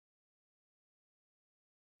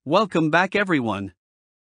Welcome back everyone.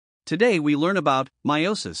 Today we learn about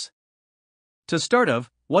meiosis. To start off,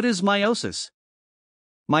 what is meiosis?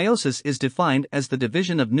 Meiosis is defined as the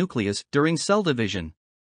division of nucleus during cell division,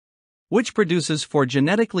 which produces four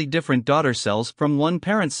genetically different daughter cells from one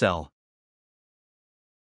parent cell.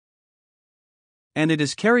 And it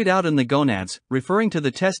is carried out in the gonads, referring to the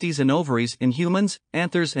testes and ovaries in humans,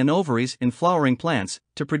 anthers and ovaries in flowering plants,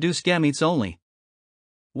 to produce gametes only.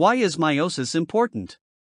 Why is meiosis important?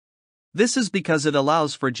 This is because it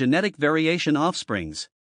allows for genetic variation offsprings.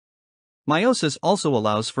 Meiosis also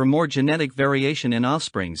allows for more genetic variation in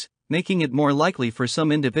offsprings, making it more likely for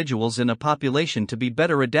some individuals in a population to be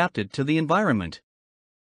better adapted to the environment.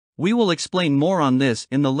 We will explain more on this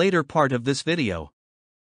in the later part of this video.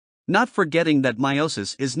 Not forgetting that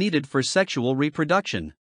meiosis is needed for sexual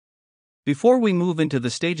reproduction. Before we move into the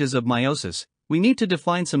stages of meiosis, we need to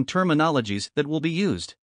define some terminologies that will be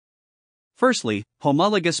used. Firstly,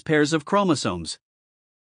 homologous pairs of chromosomes.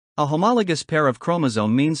 A homologous pair of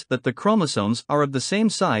chromosome means that the chromosomes are of the same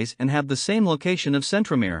size and have the same location of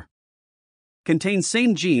centromere, contain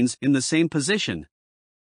same genes in the same position,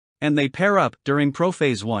 and they pair up during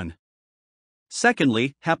prophase 1.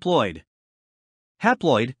 Secondly, haploid.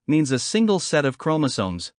 Haploid means a single set of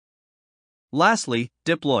chromosomes. Lastly,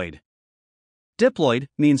 diploid. Diploid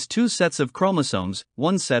means two sets of chromosomes,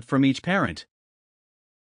 one set from each parent.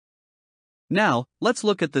 Now, let's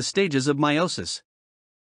look at the stages of meiosis.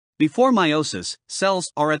 Before meiosis,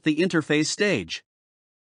 cells are at the interphase stage,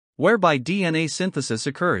 whereby DNA synthesis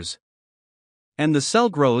occurs, and the cell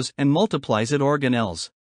grows and multiplies at organelles.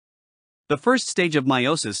 The first stage of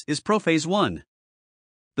meiosis is prophase 1.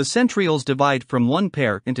 The centrioles divide from one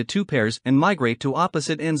pair into two pairs and migrate to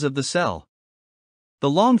opposite ends of the cell. The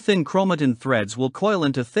long thin chromatin threads will coil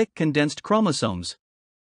into thick condensed chromosomes.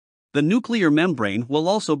 The nuclear membrane will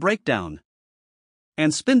also break down,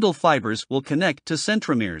 and spindle fibers will connect to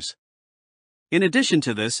centromeres. In addition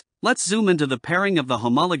to this, let's zoom into the pairing of the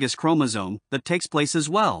homologous chromosome that takes place as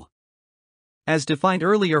well. As defined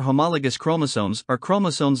earlier, homologous chromosomes are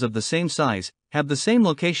chromosomes of the same size, have the same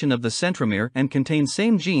location of the centromere and contain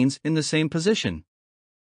same genes in the same position.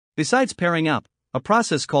 Besides pairing up, a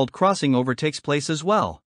process called crossing over takes place as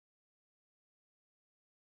well.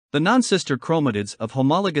 The non-sister chromatids of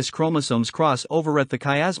homologous chromosomes cross over at the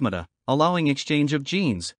chiasmata, allowing exchange of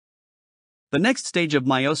genes. The next stage of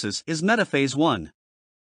meiosis is metaphase 1.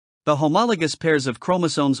 The homologous pairs of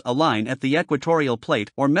chromosomes align at the equatorial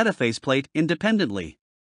plate or metaphase plate independently.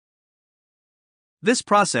 This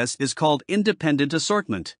process is called independent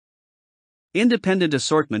assortment. Independent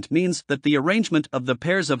assortment means that the arrangement of the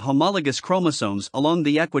pairs of homologous chromosomes along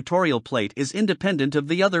the equatorial plate is independent of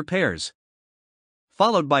the other pairs.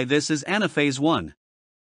 Followed by this is anaphase 1.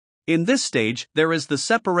 In this stage, there is the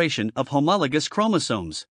separation of homologous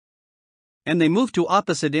chromosomes, and they move to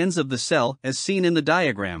opposite ends of the cell as seen in the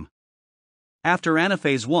diagram. After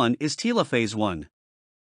anaphase 1 is telophase 1.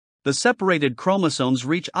 The separated chromosomes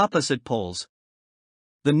reach opposite poles.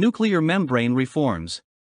 The nuclear membrane reforms,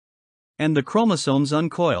 and the chromosomes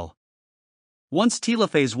uncoil. Once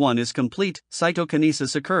telophase 1 is complete,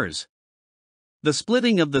 cytokinesis occurs. The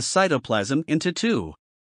splitting of the cytoplasm into two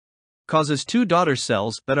causes two daughter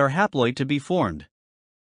cells that are haploid to be formed.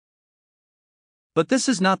 But this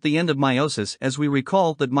is not the end of meiosis, as we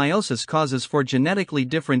recall that meiosis causes for genetically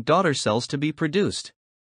different daughter cells to be produced.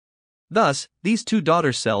 Thus, these two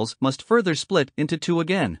daughter cells must further split into two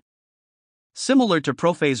again. Similar to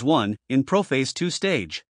prophase 1, in prophase 2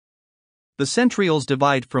 stage, the centrioles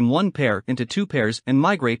divide from one pair into two pairs and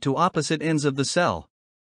migrate to opposite ends of the cell.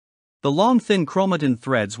 The long thin chromatin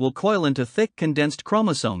threads will coil into thick condensed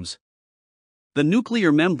chromosomes. The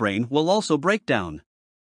nuclear membrane will also break down,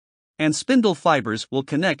 and spindle fibers will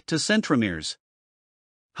connect to centromeres.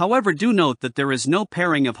 However, do note that there is no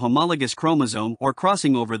pairing of homologous chromosome or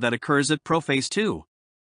crossing over that occurs at prophase 2.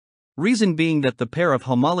 Reason being that the pair of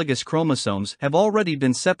homologous chromosomes have already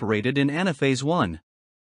been separated in anaphase 1.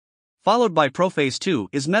 Followed by prophase 2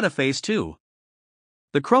 is metaphase 2.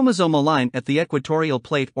 The chromosome align at the equatorial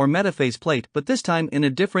plate or metaphase plate, but this time in a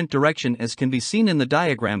different direction, as can be seen in the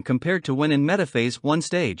diagram compared to when in metaphase 1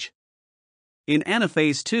 stage. In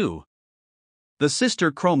anaphase 2, the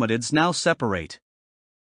sister chromatids now separate,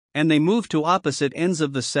 and they move to opposite ends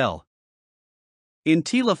of the cell. In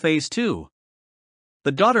telophase 2,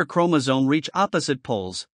 the daughter chromosome reach opposite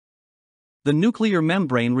poles. The nuclear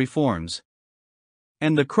membrane reforms,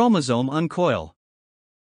 and the chromosome uncoil.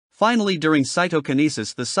 Finally, during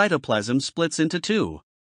cytokinesis, the cytoplasm splits into two,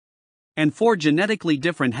 and four genetically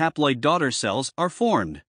different haploid daughter cells are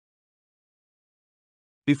formed.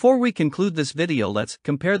 Before we conclude this video, let's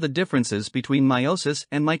compare the differences between meiosis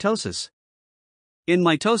and mitosis. In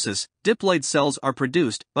mitosis, diploid cells are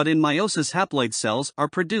produced, but in meiosis haploid cells are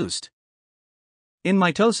produced. In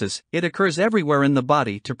mitosis, it occurs everywhere in the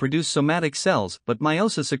body to produce somatic cells, but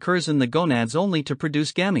meiosis occurs in the gonads only to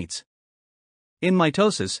produce gametes. In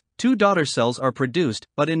mitosis, 2 daughter cells are produced,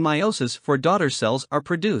 but in meiosis 4 daughter cells are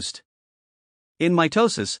produced. In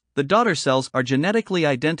mitosis, the daughter cells are genetically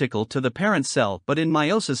identical to the parent cell, but in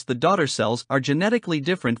meiosis the daughter cells are genetically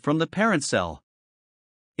different from the parent cell.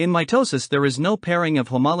 In mitosis there is no pairing of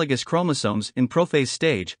homologous chromosomes in prophase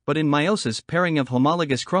stage, but in meiosis pairing of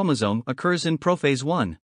homologous chromosome occurs in prophase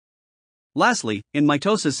 1. Lastly, in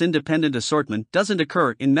mitosis independent assortment doesn't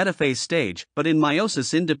occur in metaphase stage, but in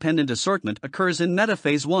meiosis independent assortment occurs in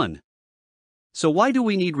metaphase 1. So why do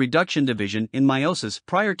we need reduction division in meiosis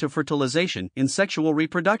prior to fertilization in sexual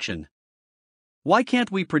reproduction? Why can't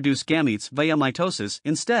we produce gametes via mitosis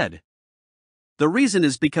instead? The reason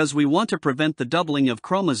is because we want to prevent the doubling of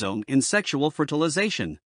chromosome in sexual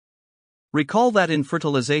fertilization. Recall that in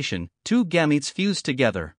fertilization, 2 gametes fuse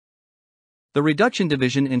together. The reduction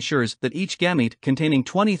division ensures that each gamete containing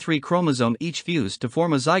 23 chromosomes each fuse to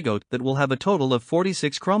form a zygote that will have a total of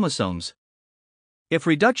 46 chromosomes. If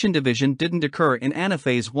reduction division didn't occur in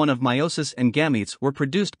anaphase 1 of meiosis and gametes were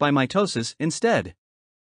produced by mitosis instead,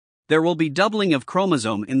 there will be doubling of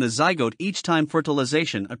chromosome in the zygote each time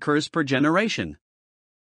fertilization occurs per generation.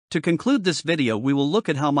 To conclude this video, we will look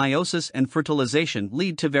at how meiosis and fertilization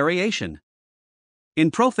lead to variation.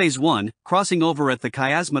 In prophase 1, crossing over at the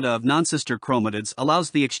chiasmata of non-sister chromatids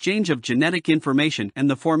allows the exchange of genetic information and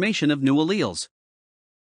the formation of new alleles.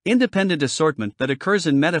 Independent assortment that occurs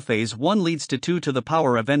in metaphase 1 leads to 2 to the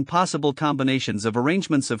power of n possible combinations of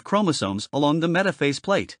arrangements of chromosomes along the metaphase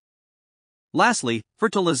plate. Lastly,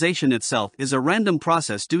 fertilization itself is a random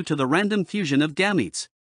process due to the random fusion of gametes.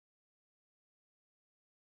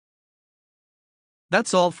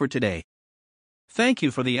 That's all for today. Thank you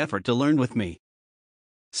for the effort to learn with me.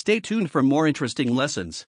 Stay tuned for more interesting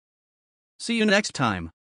lessons. See you next time.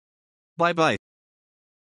 Bye bye.